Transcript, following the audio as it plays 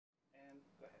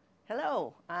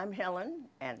Hello, I'm Helen,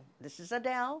 and this is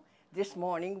Adele. This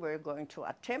morning we're going to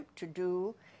attempt to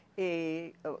do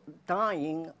a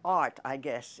dying art, I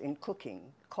guess, in cooking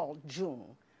called Jung.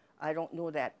 I don't know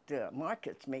that the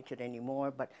markets make it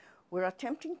anymore, but we're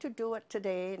attempting to do it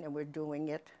today, and we're doing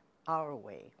it our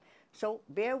way. So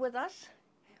bear with us.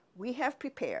 We have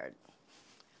prepared.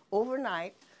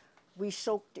 Overnight, we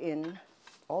soaked in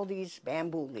all these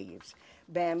bamboo leaves.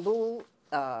 Bamboo,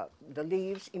 the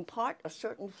leaves impart a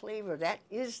certain flavor. That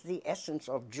is the essence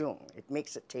of Jung. It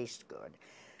makes it taste good.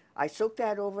 I soaked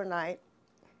that overnight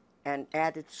and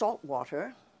added salt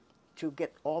water to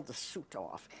get all the soot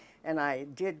off. And I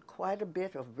did quite a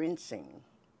bit of rinsing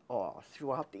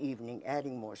throughout the evening,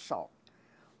 adding more salt.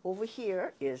 Over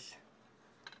here is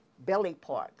belly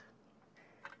pork.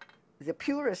 The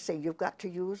purists say you've got to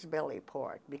use belly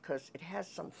pork because it has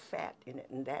some fat in it,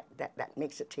 and that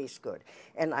makes it taste good.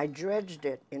 And I dredged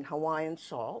it in Hawaiian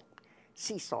salt,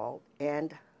 sea salt,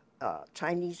 and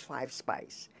Chinese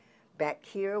 5-spice. Back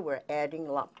here, we're adding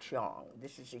lapcheong.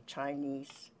 This is a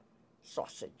Chinese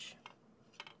sausage.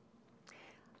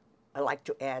 I like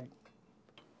to add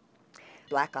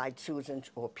black-eyed Susans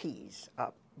or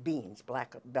beans,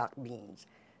 black beans.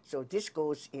 So this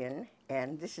goes in,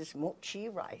 and this is mochi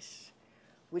rice,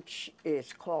 which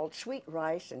is called sweet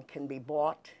rice and can be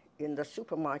bought in the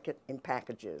supermarket in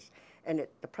packages. And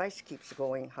the price keeps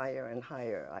going higher and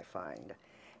higher, I find.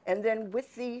 And then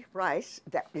with the rice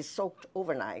that is soaked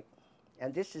overnight,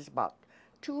 and this is about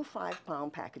 2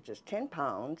 5-pound packages, 10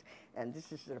 pounds, and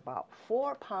this is about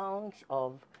 4 pounds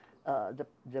of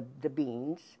the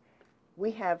beans.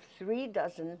 We have 3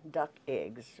 dozen duck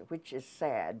eggs, which is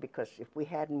sad because if we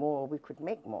had more, we could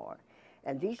make more.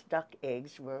 And these duck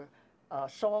eggs were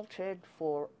salted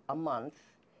for a month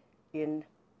in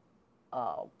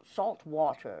salt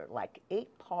water, like 8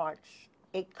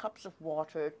 cups of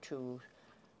water to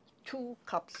 2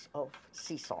 cups of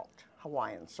sea salt,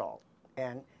 Hawaiian salt.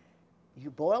 And you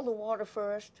boil the water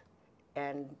first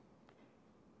and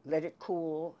let it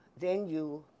cool. Then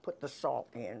you put the salt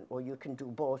in, or you can do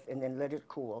both, and then let it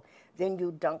cool. Then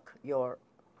you dunk your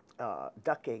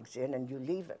duck eggs in, and you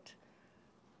leave it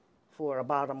for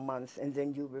about a month, and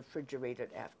then you refrigerate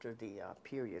it after the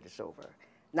period is over.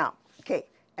 Now, okay,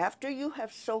 after you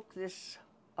have soaked this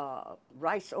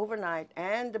rice overnight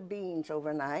and the beans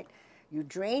overnight, you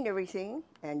drain everything,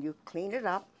 and you clean it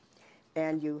up,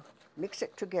 and you mix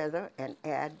it together and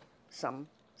add some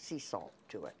sea salt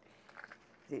to it.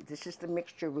 This is the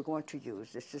mixture we're going to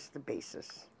use. This is the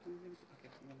basis.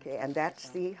 Okay, and that's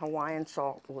the Hawaiian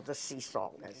salt, or the sea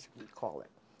salt, as we call it.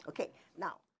 Okay,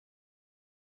 now,